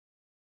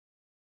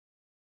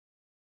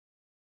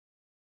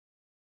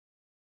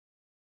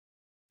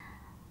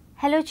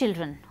Hello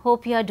children,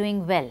 hope you are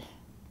doing well.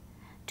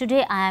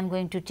 Today I am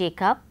going to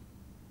take up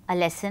a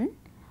lesson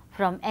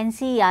from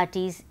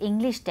NCERT's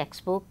English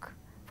textbook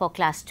for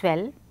class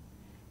 12.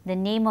 The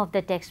name of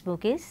the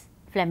textbook is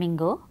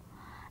Flamingo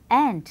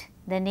and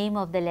the name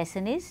of the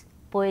lesson is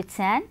Poets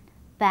and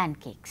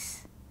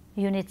Pancakes,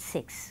 Unit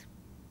 6.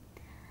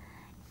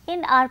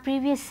 In our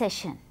previous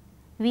session,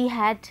 we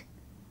had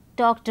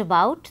talked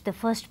about the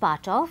first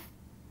part of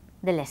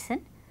the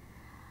lesson.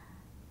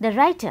 The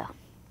writer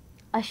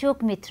Ashok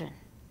Mitran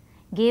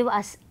gave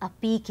us a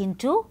peek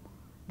into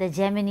the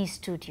Gemini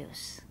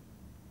studios.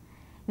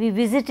 We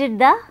visited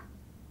the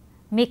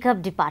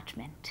makeup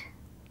department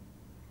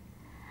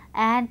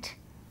and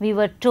we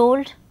were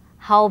told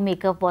how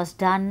makeup was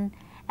done,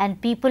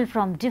 and people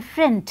from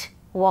different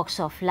walks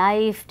of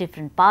life,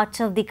 different parts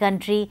of the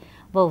country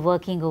were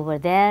working over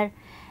there.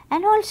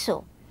 And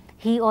also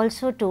he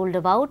also told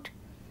about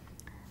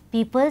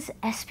people's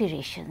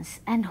aspirations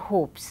and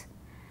hopes.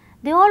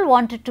 They all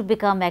wanted to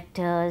become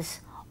actors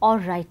or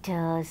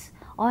writers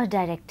or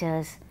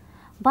directors,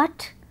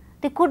 but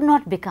they could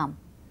not become.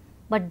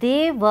 But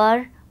they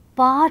were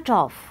part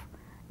of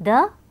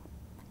the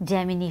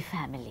Gemini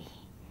family.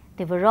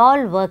 They were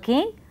all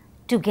working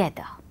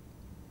together.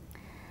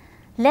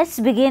 Let's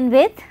begin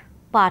with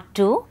part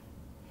 2.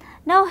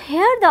 Now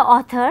here the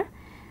author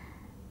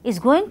is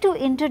going to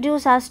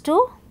introduce us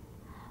to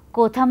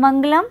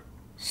Kothamangalam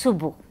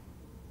Subbu.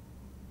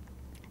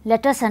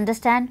 Let us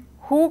understand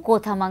who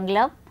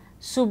Kothamangalam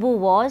Subbu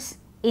was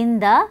in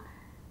the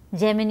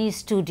Gemini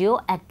studio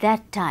at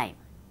that time.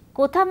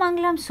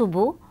 Kothamangalam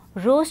Subbu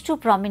rose to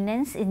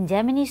prominence in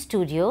Gemini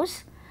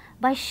studios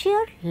by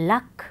sheer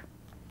luck.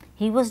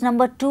 He was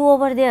number 2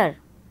 over there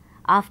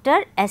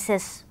after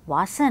S.S.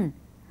 Vasan,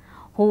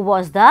 who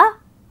was the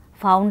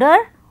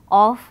founder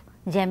of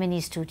Gemini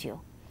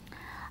studio.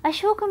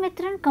 Ashoka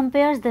Mitran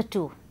compares the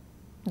two,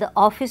 the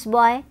office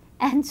boy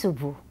and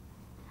Subbu.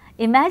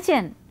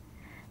 Imagine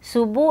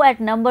Subbu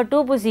at number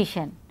 2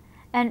 position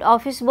and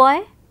office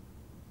boy,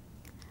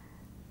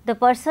 the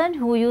person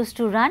who used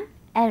to run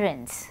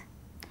errands.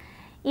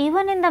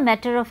 Even in the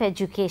matter of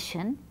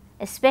education,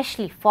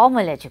 especially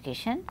formal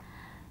education,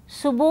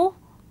 Subbu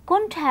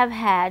couldn't have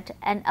had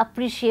an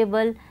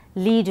appreciable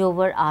lead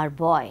over our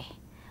boy.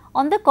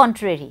 On the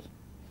contrary,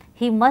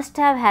 he must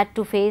have had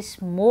to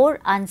face more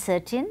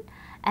uncertain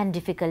and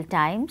difficult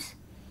times,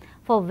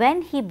 for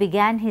when he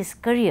began his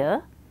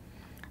career,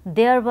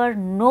 there were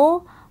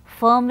no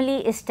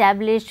firmly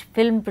established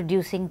film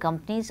producing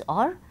companies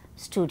or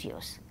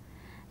studios.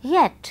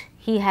 Yet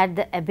he had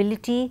the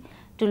ability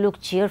to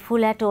look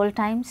cheerful at all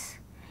times,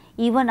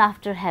 even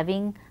after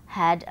having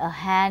had a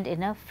hand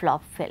in a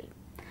flop film.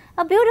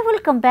 A beautiful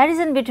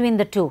comparison between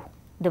the two,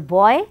 the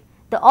boy,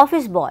 the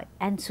office boy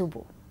and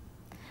Subbu.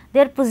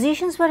 Their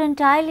positions were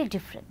entirely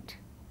different.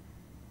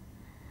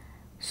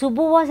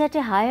 Subbu was at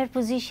a higher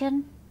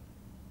position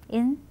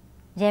in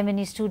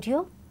Gemini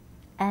studio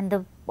and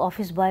the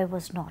office boy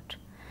was not.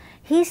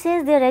 He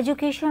says their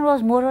education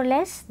was more or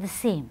less the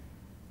same.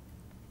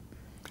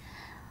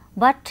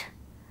 But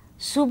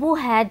Subbu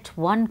had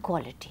one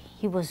quality,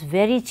 he was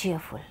very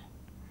cheerful,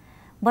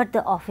 but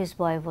the office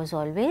boy was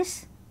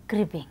always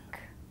cribbing.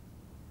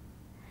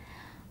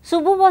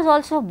 Subbu was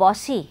also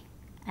bossy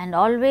and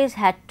always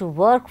had to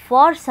work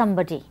for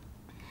somebody.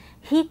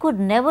 He could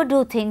never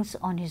do things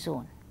on his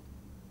own.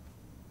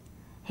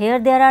 Here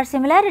there are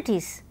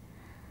similarities.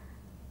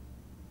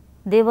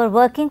 They were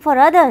working for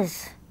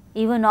others.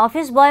 Even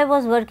office boy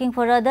was working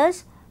for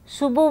others,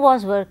 Subbu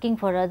was working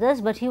for others,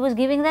 but he was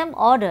giving them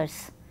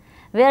orders,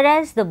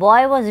 whereas the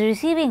boy was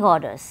receiving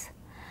orders.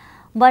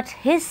 But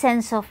his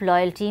sense of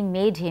loyalty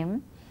made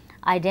him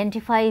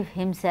identify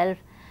himself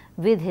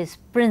with his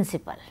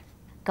principal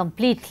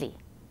completely.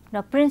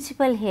 Now,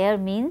 principal here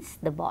means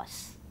the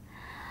boss,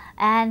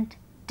 and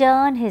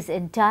turn his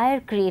entire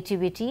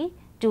creativity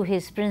to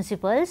his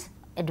principal's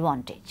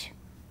advantage.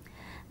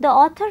 The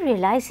author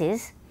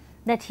realizes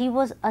that he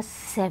was a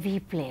savvy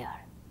player.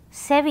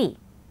 Savvy.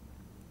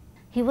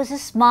 He was a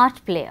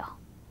smart player.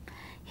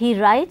 He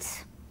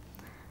writes,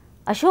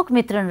 Ashok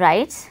Mitran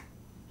writes,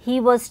 he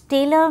was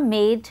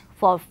tailor-made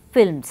for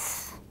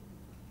films.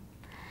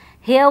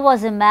 Here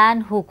was a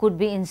man who could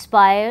be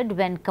inspired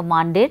when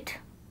commanded.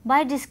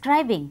 By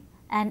describing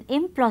an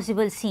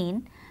implausible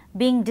scene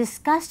being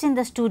discussed in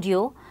the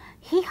studio,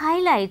 he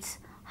highlights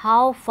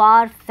how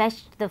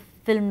far-fetched the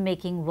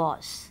filmmaking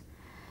was.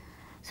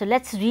 So,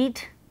 let us read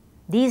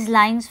these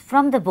lines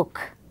from the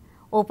book.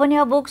 Open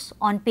your books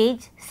on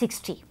page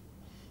 60.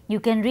 You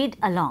can read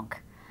along.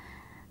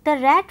 The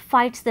rat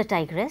fights the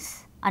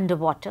tigress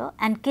underwater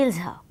and kills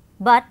her,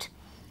 but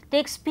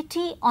takes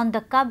pity on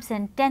the cubs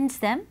and tends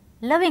them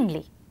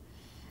lovingly.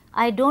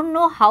 I don't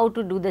know how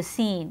to do the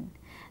scene,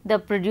 the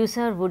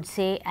producer would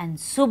say, and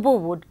Subbu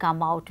would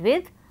come out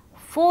with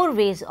 4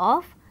 ways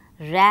of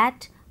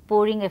rat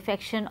pouring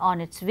affection on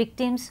its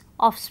victim's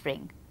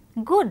offspring.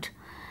 Good.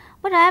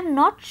 But I am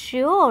not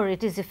sure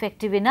it is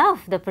effective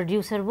enough, the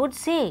producer would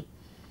say,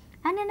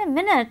 and in a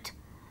minute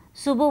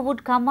Subbu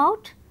would come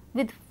out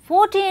with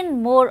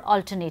 14 more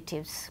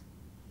alternatives.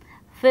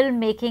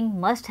 filmmaking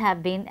must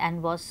have been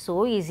and was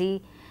so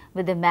easy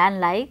with a man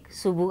like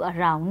Subbu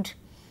around.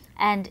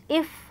 And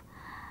if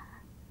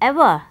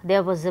ever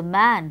there was a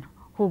man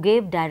who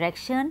gave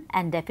direction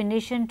and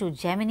definition to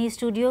Gemini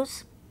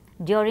Studios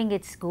during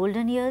its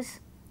golden years,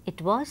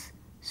 it was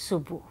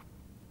Subbu.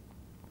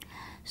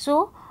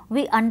 So,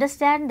 we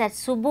understand that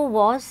Subbu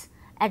was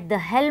at the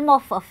helm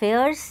of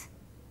affairs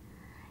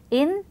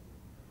in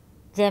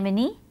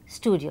Gemini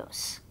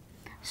Studios.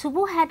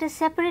 Subbu had a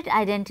separate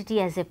identity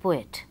as a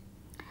poet,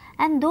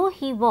 and though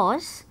he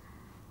was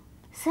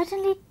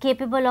certainly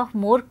capable of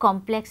more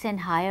complex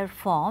and higher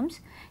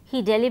forms,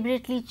 he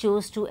deliberately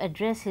chose to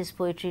address his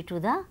poetry to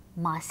the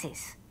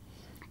masses.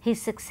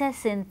 His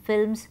success in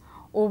films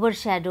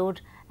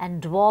overshadowed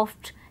and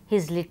dwarfed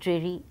his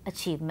literary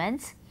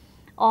achievements,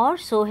 or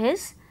so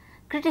his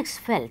critics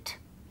felt.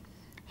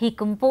 He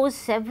composed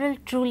several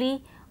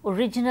truly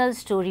original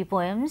story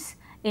poems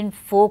in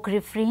folk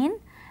refrain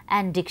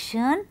and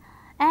diction,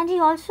 and he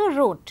also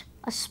wrote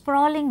a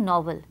sprawling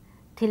novel,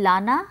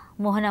 Thilana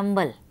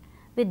Mohanambal,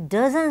 with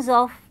dozens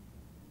of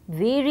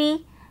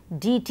very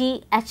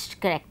detached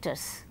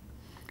characters.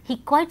 He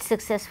quite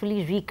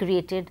successfully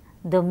recreated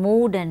the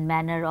mood and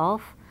manner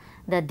of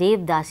the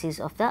Devdasis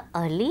of the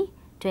early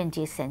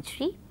 20th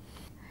century.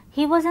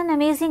 He was an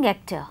amazing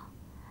actor.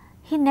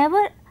 He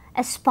never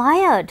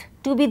aspired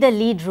to be the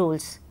lead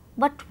roles,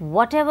 but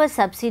whatever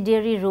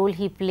subsidiary role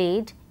he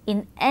played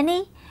in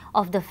any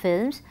of the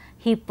films,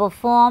 he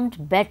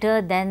performed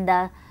better than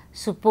the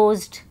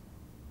supposed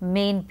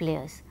main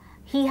players.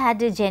 He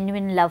had a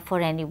genuine love for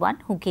anyone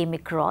who came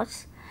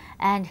across,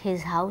 and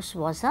his house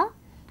was a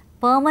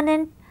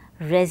permanent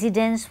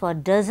residence for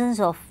dozens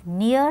of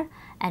near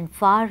and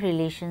far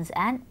relations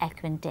and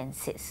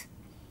acquaintances.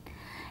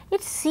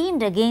 It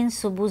seemed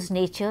against Subbu's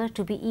nature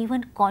to be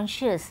even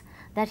conscious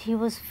that he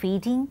was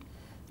feeding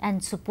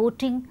and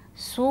supporting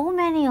so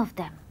many of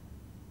them.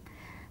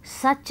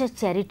 Such a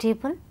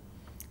charitable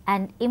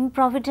and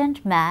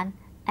improvident man,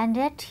 and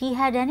yet he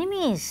had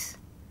enemies.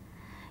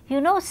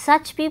 You know,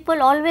 such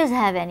people always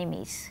have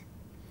enemies.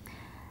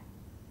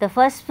 The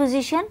first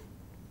position,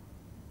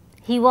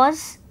 he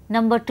was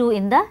number 2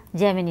 in the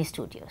Gemini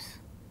Studios.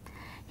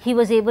 He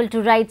was able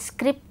to write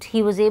script,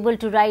 he was able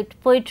to write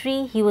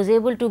poetry, he was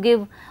able to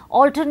give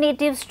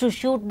alternatives to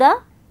shoot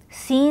the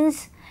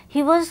scenes.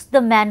 He was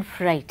the man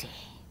Friday,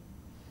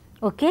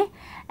 okay?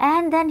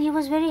 And then he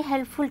was very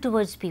helpful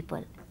towards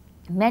people.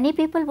 Many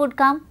people would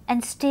come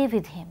and stay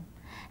with him,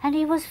 and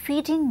he was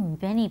feeding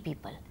many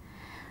people.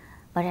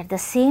 But at the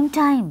same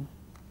time,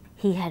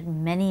 he had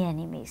many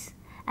enemies,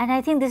 and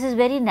I think this is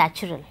very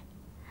natural.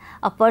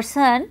 A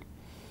person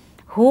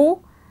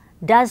who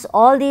does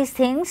all these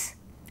things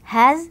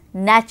has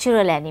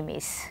natural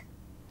enemies.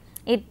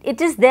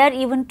 It is there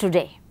even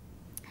today.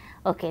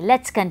 Okay,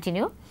 let's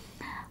continue.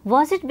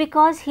 Was it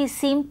because he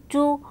seemed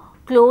too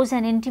close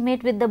and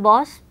intimate with the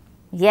boss?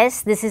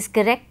 Yes, this is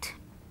correct.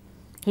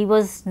 He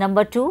was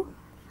number 2.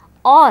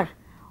 Or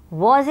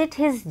was it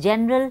his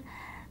general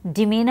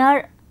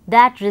demeanor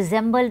that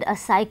resembled a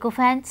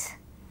sycophant's?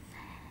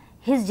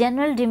 His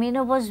general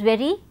demeanor was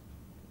very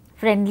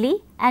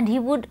friendly and he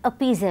would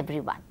appease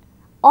everyone.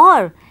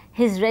 Or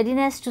his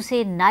readiness to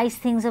say nice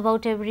things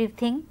about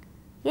everything?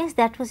 Yes,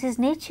 that was his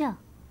nature.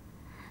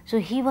 So,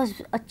 he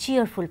was a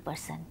cheerful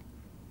person.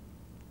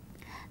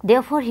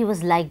 Therefore, he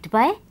was liked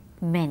by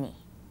many.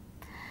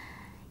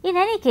 In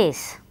any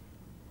case,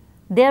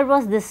 there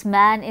was this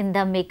man in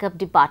the makeup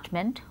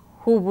department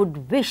who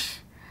would wish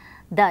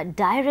the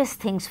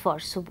direst things for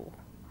Subbu.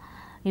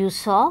 You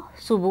saw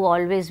Subbu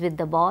always with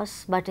the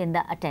boss, but in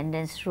the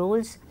attendance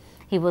roles,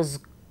 he was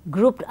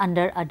grouped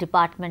under a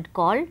department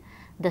called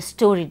the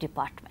story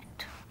department.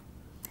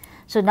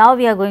 So, now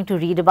we are going to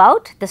read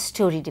about the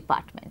story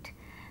department,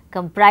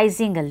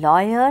 comprising a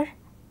lawyer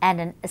and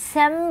an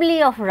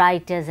assembly of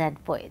writers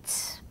and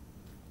poets.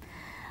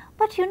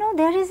 But you know,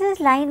 there is this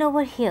line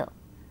over here.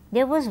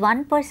 There was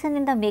one person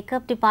in the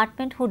makeup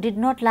department who did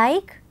not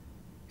like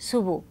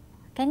Subbu.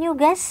 Can you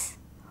guess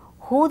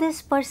who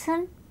this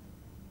person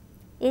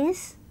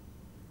is?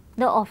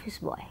 The office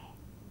boy,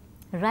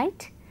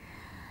 right?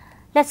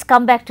 Let's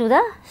come back to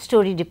the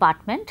story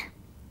department.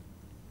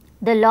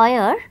 The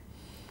lawyer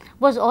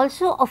was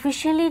also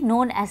officially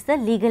known as the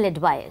legal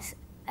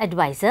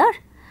advisor,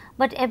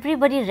 but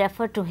everybody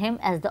referred to him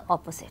as the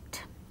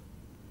opposite.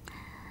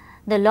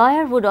 The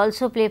lawyer would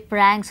also play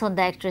pranks on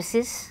the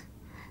actresses.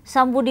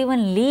 Some would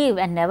even leave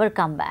and never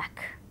come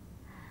back.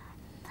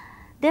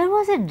 There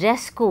was a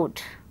dress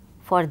code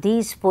for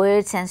these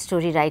poets and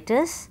story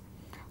writers.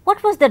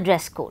 What was the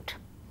dress code?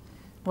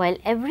 While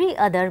every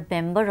other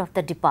member of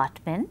the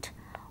department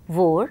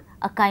wore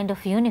a kind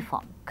of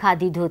uniform,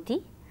 khadi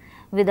dhoti,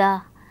 with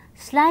a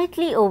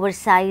slightly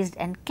oversized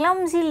and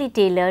clumsily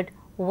tailored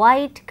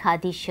white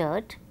khadi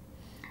shirt,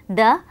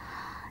 the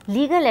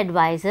legal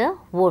advisor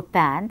wore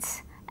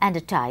pants and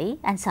a tie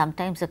and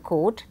sometimes a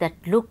coat that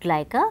looked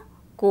like a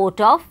coat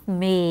of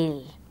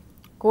mail.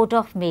 Coat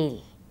of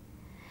mail.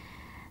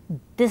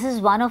 This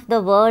is one of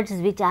the words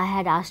which I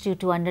had asked you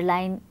to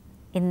underline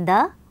in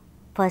the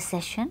first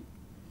session.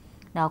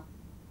 Now,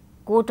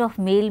 coat of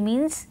mail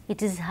means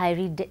it is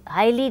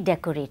highly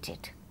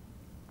decorated.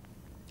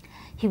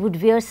 He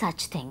would wear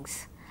such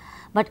things,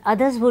 but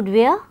others would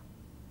wear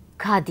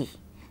khadi.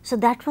 So,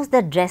 that was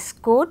the dress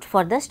code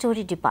for the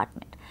story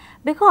department,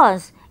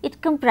 because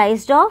it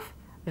comprised of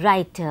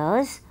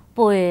writers,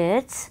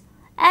 poets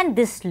and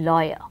this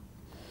lawyer.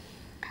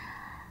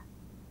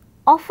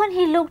 Often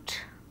he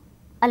looked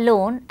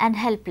alone and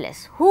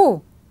helpless.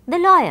 Who? The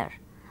lawyer,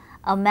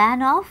 a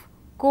man of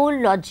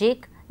cold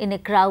logic in a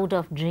crowd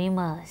of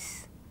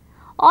dreamers.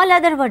 All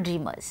other were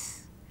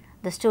dreamers.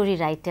 The story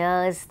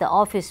writers, the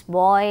office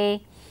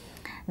boy,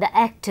 the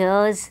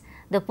actors,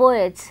 the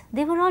poets,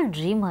 they were all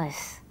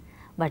dreamers.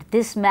 But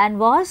this man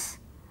was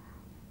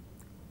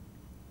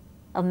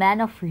a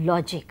man of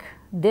logic.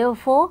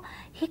 Therefore,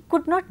 he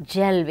could not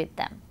gel with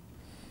them.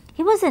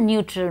 He was a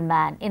neutral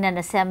man in an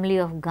assembly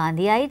of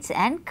Gandhiites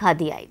and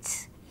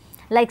Khadiites.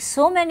 Like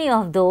so many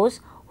of those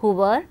who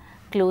were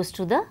close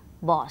to the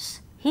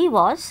boss, he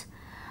was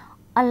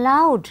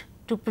allowed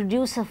to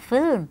produce a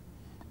film,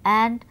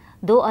 and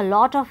though a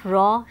lot of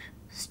raw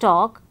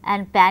stock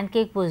and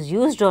pancake was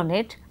used on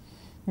it,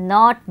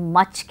 not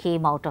much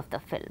came out of the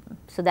film.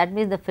 So, that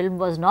means the film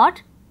was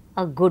not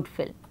a good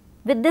film.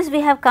 With this,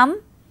 we have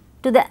come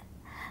to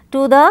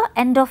the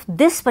end of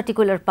this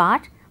particular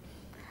part.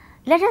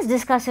 Let us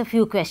discuss a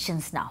few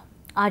questions now.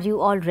 Are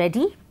you all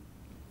ready?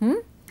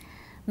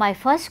 My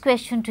first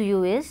question to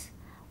you is,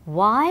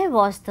 why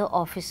was the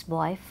office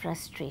boy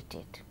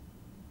frustrated?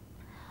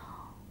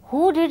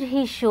 Who did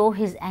he show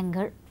his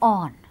anger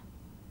on?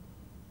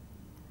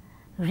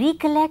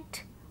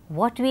 Recollect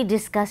what we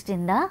discussed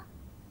in the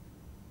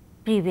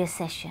previous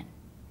session.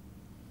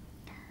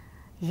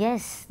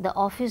 Yes, the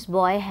office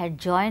boy had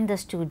joined the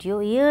studio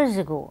years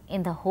ago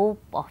in the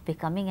hope of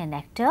becoming an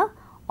actor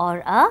or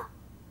a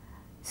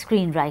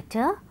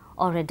screenwriter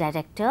or a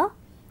director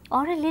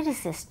or a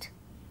lyricist.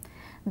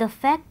 The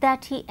fact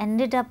that he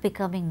ended up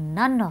becoming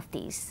none of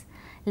these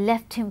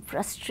left him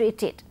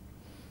frustrated.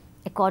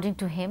 According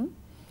to him,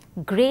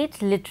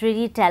 great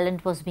literary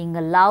talent was being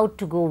allowed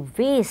to go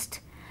waste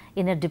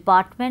in a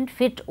department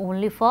fit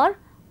only for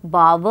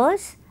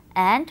barbers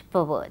and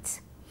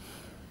perverts.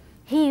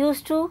 He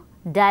used to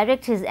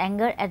direct his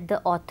anger at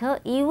the author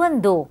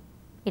even though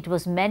it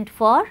was meant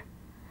for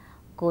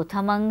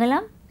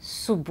Kothamangalam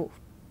Subbu.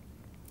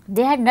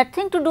 They had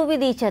nothing to do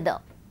with each other.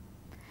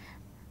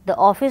 The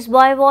office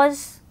boy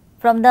was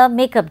from the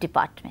makeup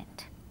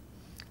department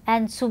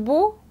and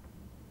Subbu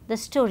the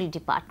story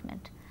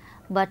department,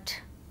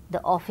 but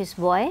the office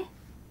boy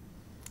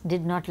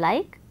did not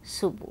like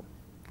Subbu.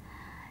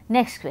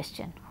 Next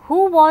question,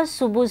 who was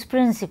Subbu's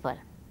principal?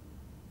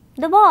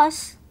 The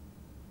boss,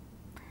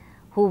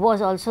 who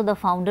was also the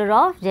founder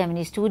of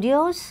Gemini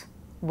Studios,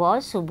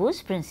 was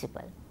Subbu's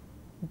principal.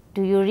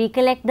 Do you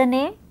recollect the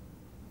name?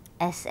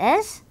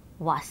 S.S.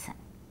 Vasan.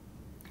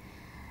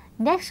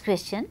 Next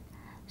question,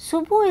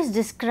 Subbu is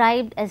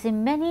described as a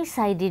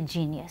many-sided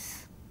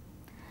genius.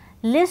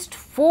 List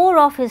 4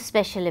 of his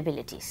special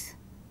abilities.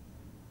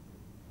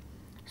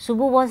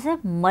 Subbu was a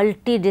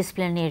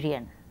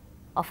multidisciplinarian.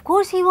 Of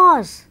course he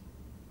was.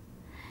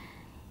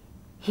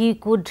 He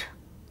could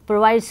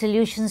provide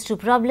solutions to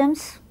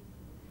problems,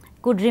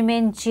 could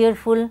remain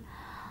cheerful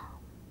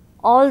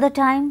all the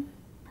time.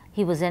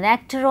 He was an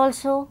actor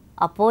also,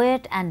 a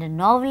poet and a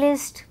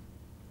novelist.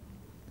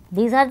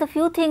 These are the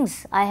few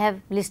things I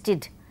have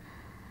listed.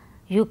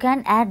 You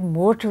can add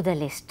more to the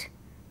list.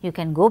 You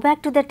can go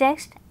back to the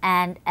text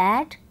and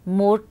add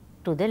more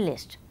to the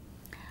list.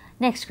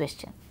 Next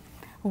question,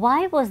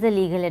 why was the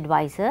legal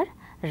advisor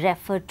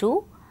referred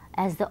to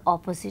as the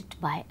opposite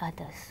by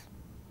others?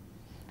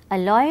 A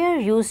lawyer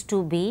used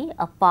to be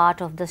a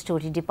part of the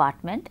story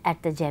department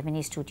at the Gemini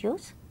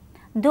Studios,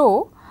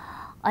 though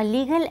a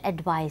legal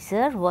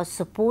advisor was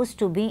supposed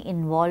to be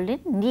involved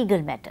in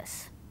legal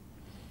matters.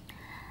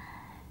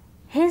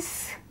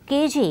 His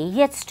cagey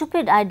yet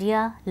stupid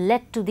idea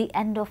led to the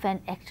end of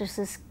an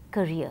actress's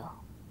career.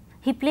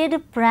 He played a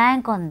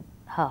prank on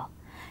her.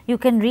 You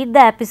can read the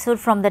episode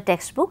from the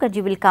textbook and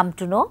you will come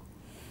to know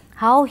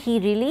how he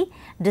really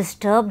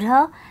disturbed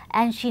her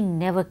and she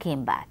never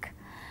came back.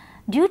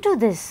 Due to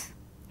this,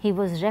 he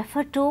was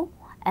referred to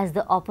as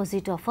the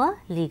opposite of a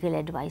legal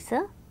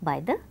advisor by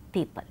the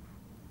people.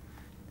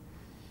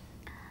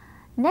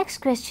 Next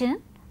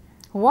question,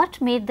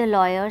 what made the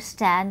lawyer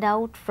stand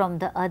out from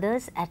the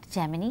others at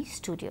Gemini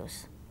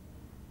Studios?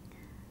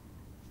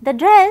 The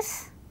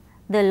dress.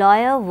 The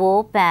lawyer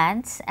wore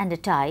pants and a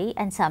tie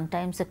and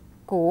sometimes a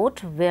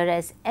coat,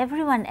 whereas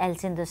everyone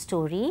else in the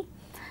story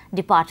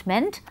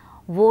department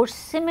wore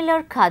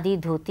similar khadi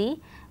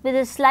dhoti with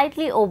a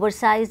slightly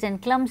oversized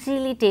and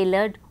clumsily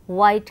tailored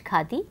white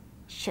khadi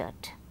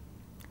shirt.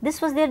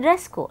 This was their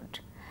dress code.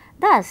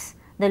 Thus,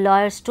 the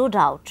lawyer stood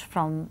out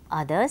from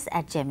others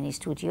at Gemini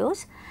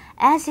Studios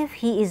as if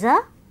he is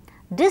a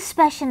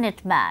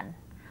dispassionate man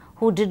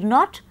who did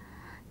not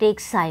take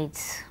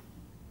sides.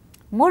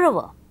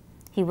 Moreover,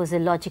 he was a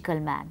logical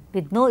man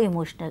with no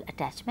emotional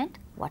attachment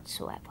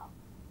whatsoever.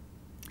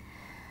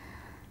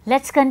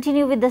 Let's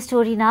continue with the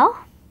story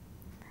now.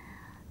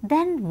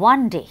 Then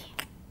one day,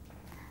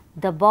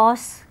 the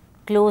boss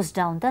closed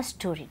down the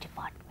story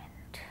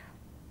department.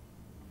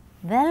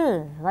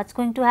 Well, what's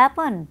going to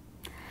happen?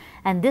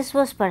 And this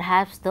was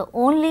perhaps the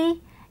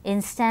only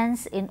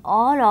instance in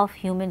all of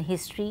human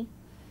history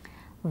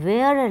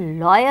where a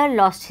lawyer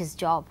lost his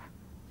job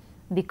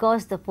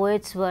because the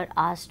poets were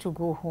asked to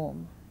go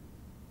home.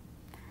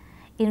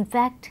 In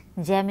fact,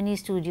 Gemini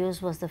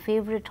Studios was the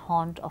favorite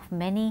haunt of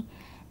many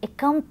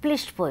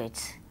accomplished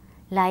poets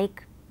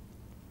like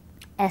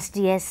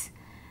SDS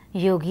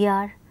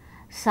Yogiyar,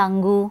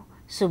 Sangu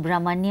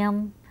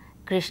Subramaniam,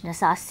 Krishna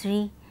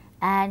Sastri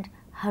and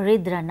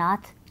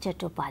Haridranath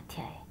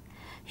Chattopadhyay.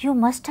 You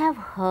must have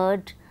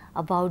heard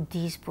about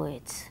these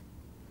poets.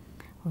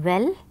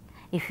 Well,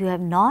 if you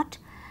have not,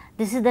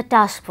 this is the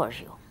task for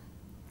you.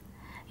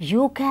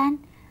 You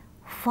can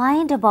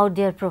find about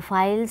their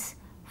profiles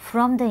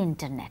from the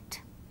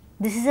internet.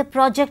 This is a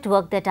project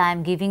work that I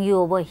am giving you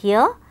over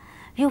here.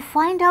 You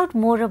find out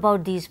more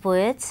about these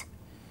poets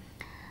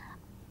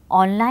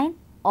online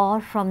or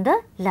from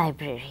the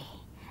library,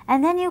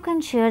 and then you can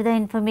share the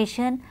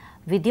information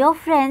with your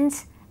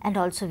friends and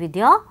also with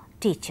your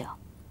teacher.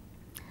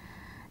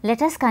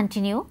 Let us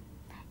continue.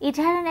 It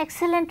had an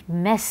excellent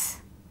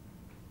mess.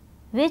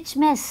 Which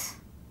mess?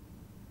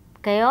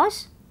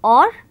 Chaos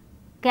or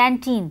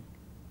canteen?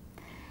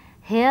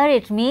 Here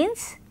it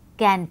means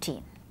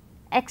canteen.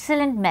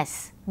 Excellent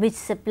mess which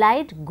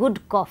supplied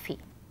good coffee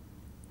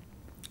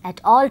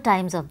at all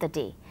times of the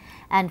day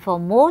and for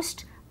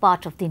most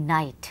part of the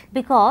night,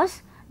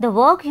 because the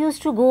work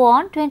used to go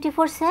on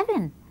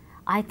 24/7.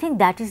 I think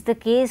that is the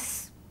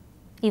case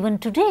even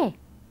today.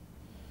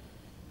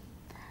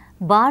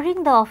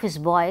 Barring the office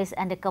boys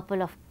and a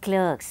couple of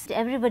clerks,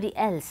 everybody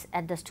else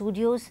at the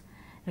studios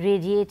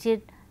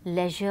radiated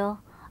leisure,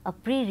 a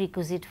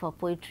prerequisite for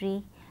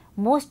poetry.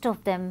 Most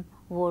of them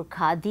wore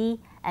khadi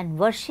and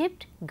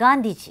worshipped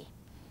Gandhiji,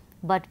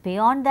 but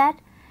beyond that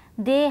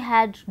they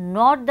had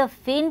not the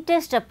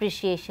faintest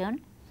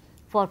appreciation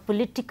for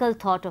political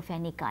thought of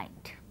any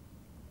kind.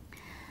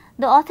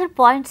 The author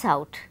points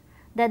out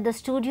that the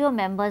studio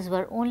members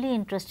were only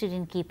interested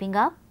in keeping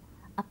up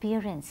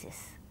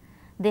appearances.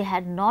 They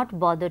had not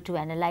bothered to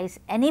analyze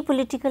any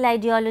political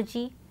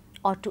ideology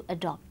or to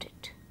adopt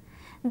it.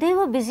 They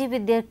were busy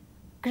with their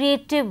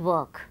creative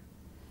work,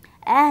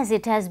 as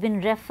it has been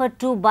referred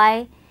to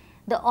by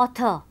the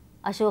author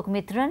Ashok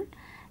Mitran.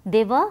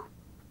 They were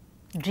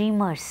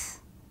dreamers.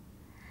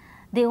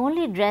 They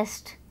only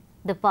dressed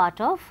the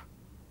part of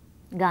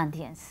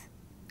Gandhians.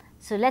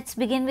 So, let us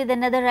begin with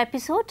another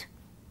episode.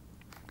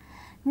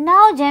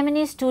 Now,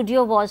 Gemini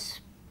Studio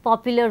was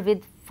popular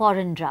with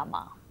foreign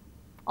drama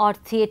or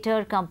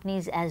theatre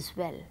companies as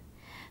well.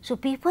 So,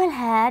 people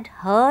had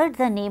heard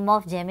the name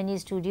of Gemini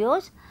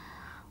Studios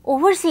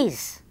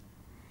overseas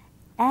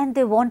and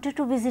they wanted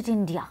to visit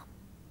India,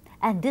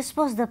 and this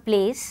was the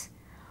place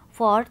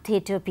for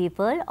theatre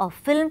people or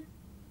film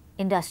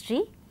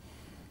industry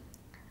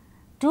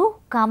to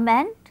come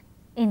and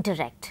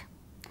interact.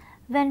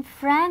 When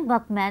Frank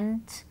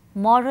Buckman's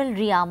moral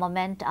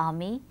rearmament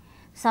army,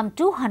 some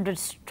 200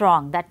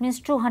 strong, that means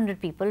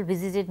 200 people,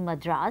 visited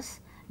Madras.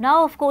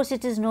 Now, of course,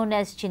 it is known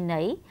as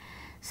Chennai.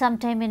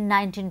 Sometime in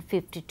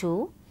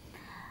 1952,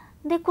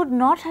 they could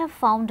not have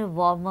found a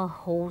warmer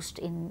host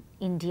in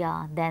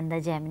India than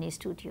the Gemini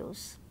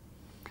Studios.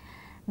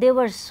 They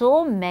were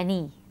so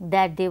many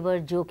that they were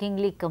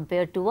jokingly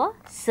compared to a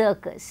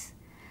circus.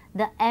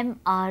 The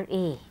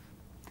MRA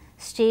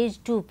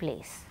Stage 2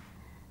 plays,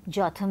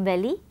 Jotham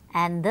Valley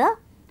and the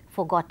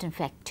Forgotten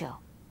Factor.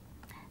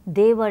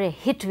 They were a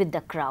hit with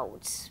the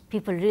crowds.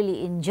 People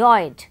really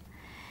enjoyed.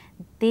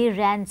 They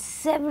ran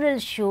several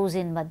shows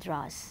in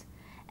Madras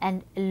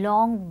and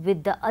along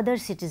with the other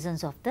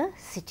citizens of the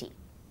city.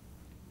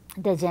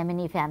 The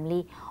Gemini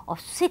family of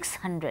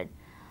 600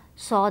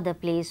 saw the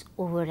plays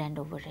over and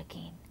over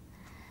again.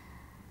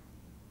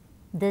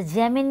 The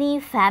Gemini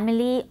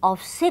family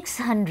of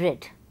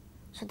 600.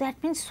 So,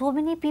 that means so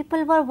many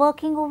people were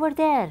working over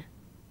there,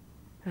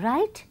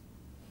 right?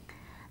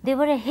 They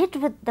were a hit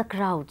with the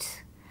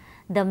crowds.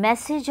 The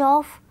message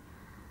of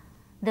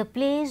the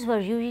plays were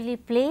usually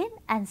plain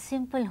and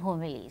simple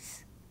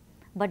homilies,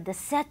 but the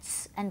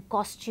sets and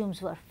costumes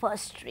were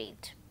first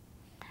rate.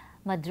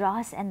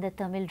 Madras and the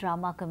Tamil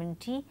drama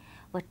community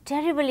were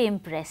terribly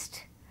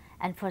impressed,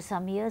 and for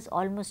some years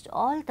almost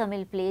all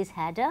Tamil plays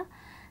had a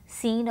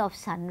scene of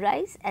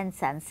sunrise and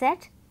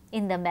sunset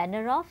in the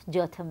manner of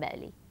Jotham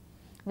Valley,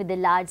 with a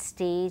large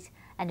stage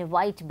and a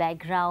white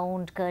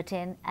background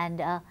curtain and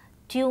a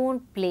tune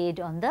played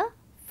on the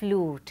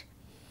flute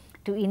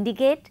to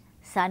indicate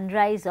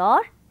sunrise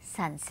or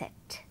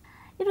sunset.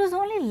 It was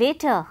only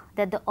later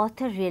that the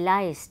author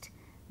realized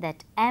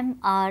that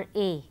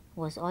MRA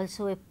was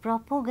also a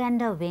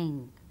propaganda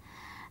wing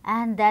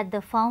and that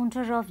the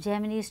founder of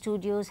Gemini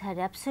Studios had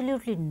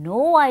absolutely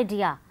no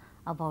idea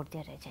about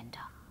their agenda.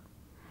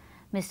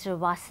 Mr.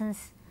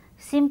 Vassans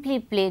simply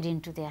played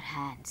into their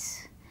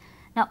hands.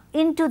 Now,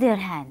 into their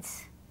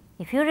hands.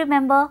 If you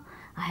remember,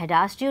 I had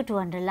asked you to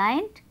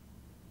underline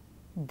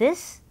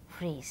this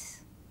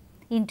phrase,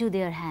 into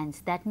their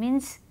hands. That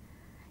means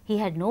He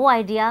had no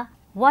idea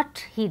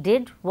what he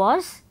did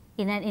was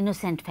in an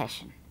innocent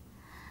fashion.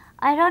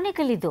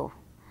 Ironically though,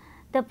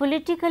 the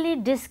politically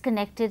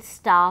disconnected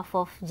staff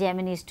of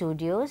Gemini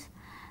Studios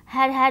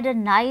had a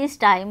nice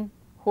time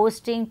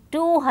hosting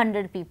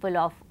 200 people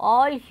of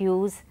all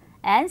hues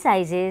and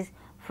sizes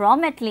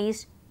from at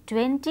least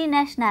 20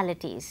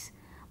 nationalities,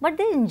 but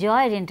they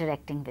enjoyed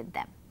interacting with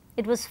them.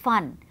 It was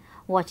fun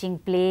watching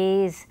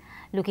plays,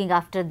 looking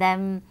after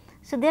them.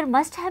 So, there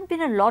must have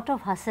been a lot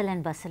of hustle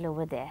and bustle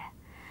over there,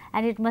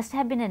 and it must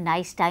have been a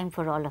nice time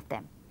for all of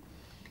them.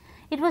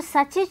 It was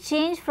such a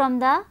change from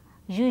the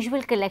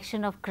usual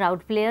collection of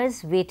crowd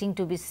players waiting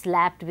to be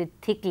slapped with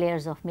thick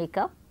layers of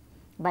makeup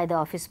by the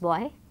office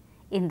boy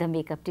in the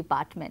makeup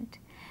department.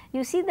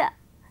 You see, the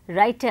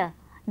writer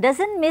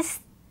doesn't miss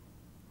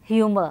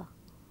humor.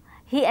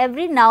 He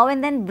every now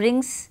and then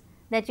brings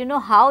that, you know,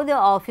 how the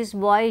office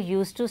boy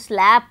used to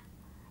slap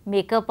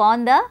makeup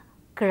on the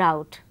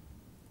crowd.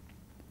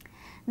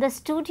 The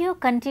studio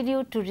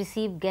continued to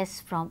receive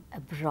guests from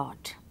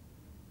abroad.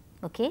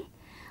 Okay.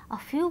 A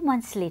few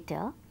months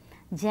later,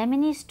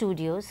 Gemini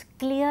Studios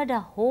cleared a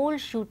whole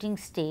shooting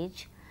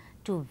stage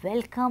to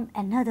welcome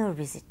another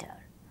visitor.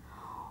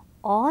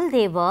 All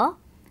they were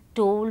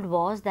told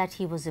was that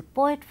he was a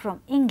poet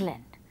from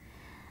England.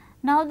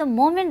 Now, the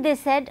moment they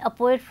said a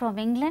poet from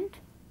England,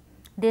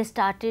 they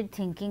started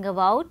thinking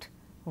about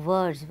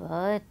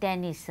Wordsworth,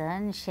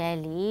 Tennyson,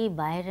 Shelley,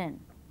 Byron.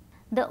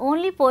 The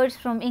only poets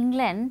from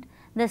England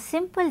the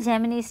simple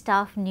Gemini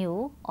staff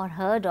knew or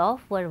heard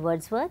of were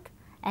Wordsworth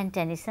and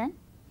Tennyson.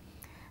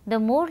 The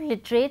more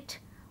literate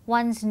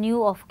ones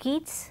knew of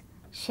Keats,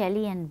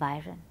 Shelley and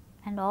Byron,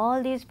 and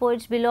all these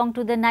poets belonged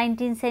to the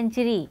 19th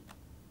century,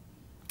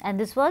 and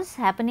this was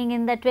happening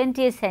in the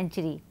 20th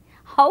century.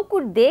 How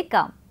could they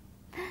come?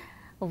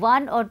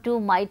 One or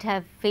two might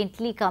have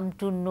faintly come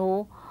to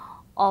know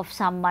of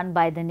someone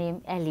by the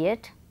name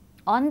Eliot.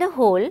 On the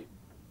whole,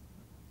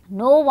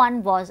 no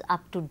one was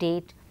up to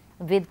date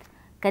with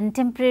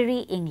contemporary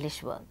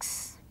English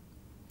works.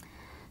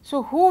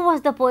 So, who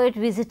was the poet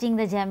visiting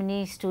the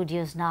Gemini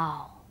Studios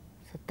now?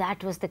 So,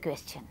 that was the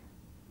question.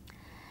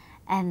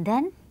 And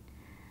then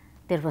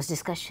there was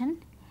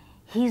discussion.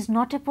 He is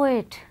not a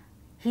poet,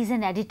 he is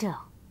an editor.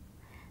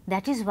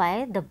 That is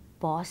why the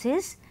boss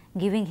is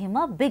giving him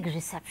a big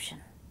reception.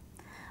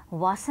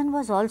 Vasan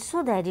was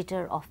also the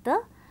editor of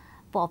the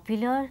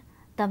popular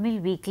Tamil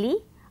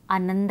weekly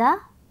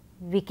Ananda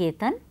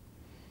Viketan.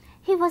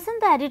 He was not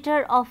the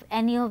editor of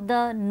any of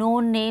the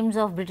known names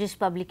of British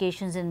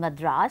publications in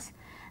Madras,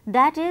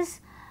 that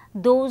is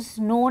those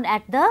known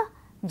at the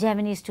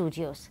Gemini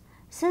Studios.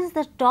 Since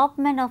the top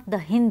men of the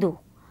Hindu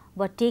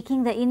were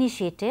taking the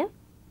initiative,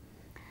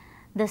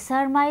 the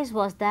surmise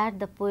was that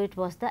the poet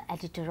was the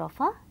editor of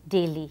a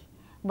daily,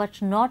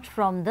 but not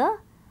from the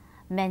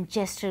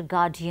Manchester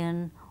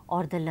Guardian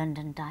or the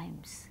London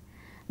Times.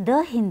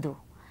 The Hindu,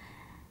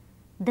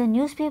 the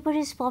newspaper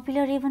is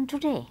popular even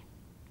today.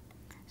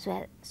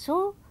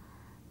 So,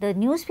 the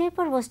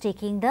newspaper was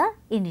taking the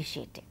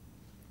initiative.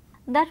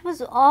 That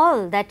was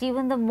all that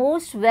even the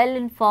most well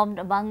informed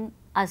among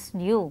us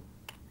knew.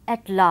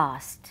 At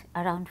last,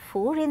 around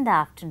 4 in the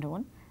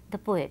afternoon, the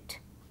poet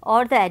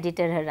or the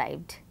editor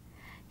arrived.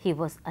 He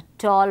was a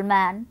tall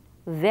man,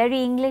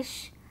 very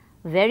English,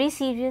 very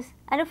serious,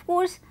 and of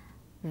course,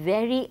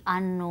 very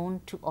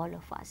unknown to all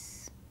of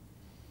us.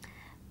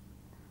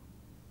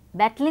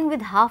 Battling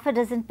with half a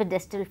dozen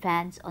pedestal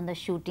fans on the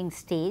shooting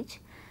stage,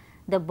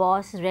 the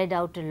boss read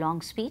out a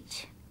long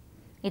speech.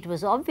 It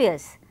was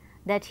obvious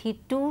that he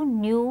too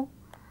knew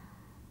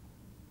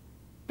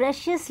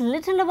precious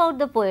little about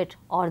the poet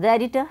or the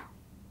editor.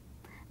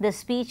 The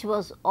speech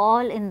was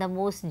all in the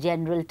most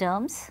general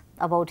terms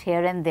about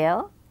here and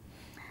there.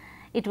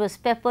 It was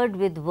peppered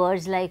with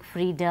words like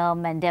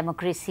freedom and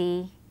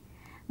democracy.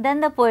 Then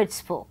the poet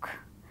spoke.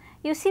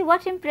 You see,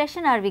 what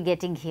impression are we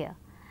getting here?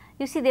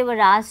 You see, they were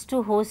asked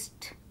to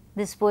host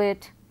this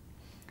poet.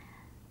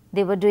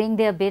 They were doing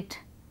their bit,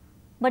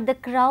 but the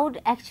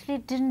crowd actually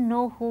didn't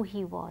know who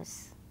he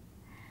was.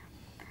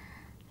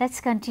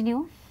 Let's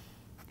continue.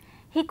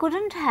 He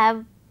couldn't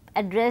have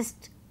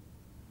addressed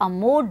a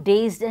more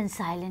dazed and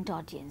silent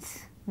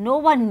audience. No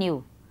one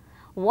knew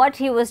what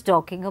he was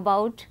talking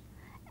about,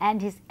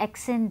 and his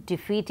accent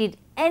defeated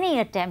any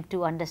attempt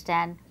to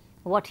understand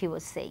what he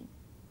was saying.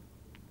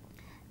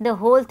 The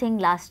whole thing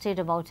lasted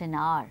about an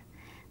hour.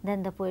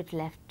 Then the poet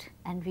left,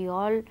 and we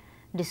all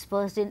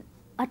dispersed in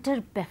utter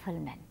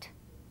bafflement,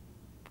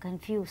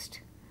 confused.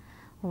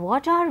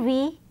 What are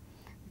we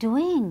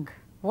doing?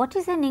 What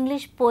is an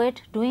English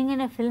poet doing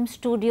in a film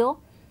studio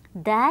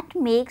that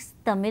makes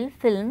Tamil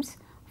films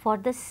for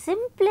the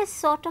simplest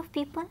sort of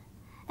people?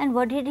 And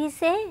what did he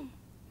say?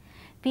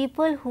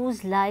 People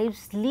whose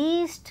lives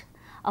least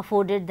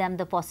afforded them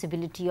the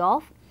possibility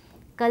of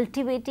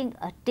cultivating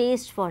a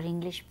taste for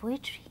English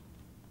poetry.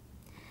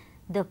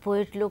 The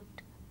poet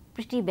looked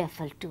pretty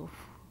baffled too,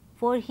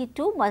 for he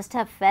too must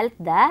have felt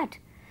that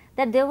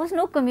there was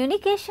no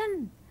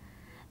communication.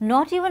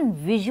 Not even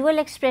visual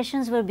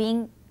expressions were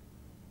being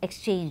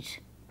exchanged.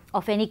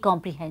 of any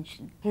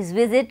comprehension. His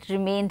visit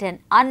remained an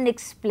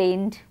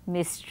unexplained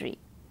mystery.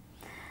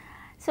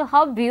 So,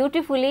 how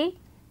beautifully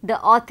the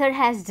author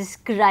has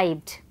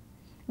described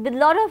with a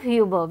lot of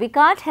humor. We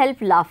can't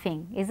help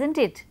laughing, isn't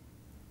it?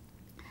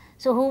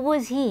 So, who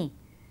was he?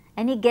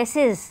 Any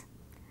guesses?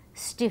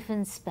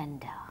 Stephen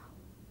Spender.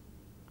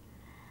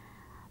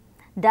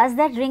 Does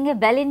that ring a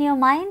bell in your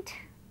mind?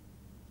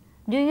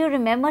 Do you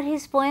remember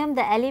his poem,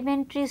 The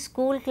Elementary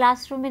School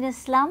Classroom in a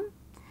Slum?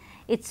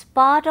 It's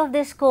part of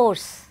this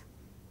course.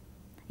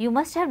 You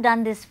must have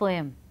done this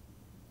poem.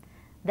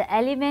 The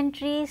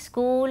Elementary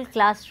School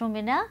Classroom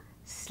in a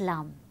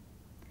Slum.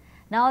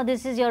 Now,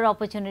 this is your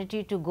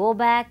opportunity to go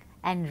back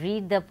and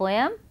read the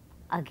poem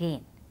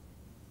again.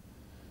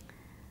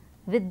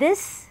 With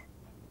this,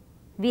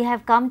 we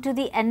have come to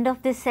the end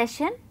of this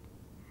session.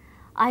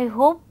 I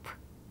hope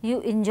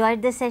you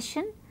enjoyed the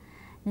session.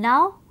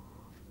 Now,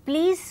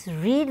 please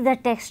read the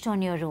text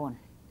on your own.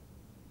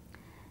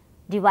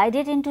 Divide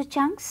it into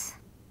chunks.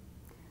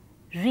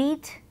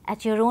 Read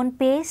at your own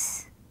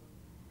pace.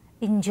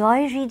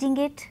 Enjoy reading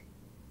it.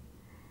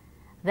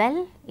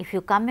 Well, if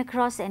you come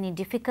across any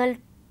difficult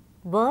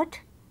word,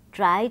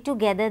 try to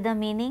gather the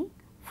meaning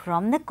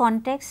from the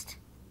context.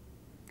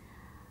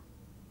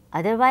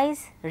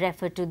 Otherwise,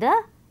 refer to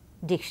the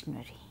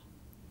dictionary.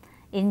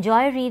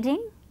 Enjoy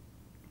reading.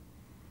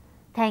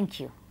 Thank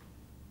you.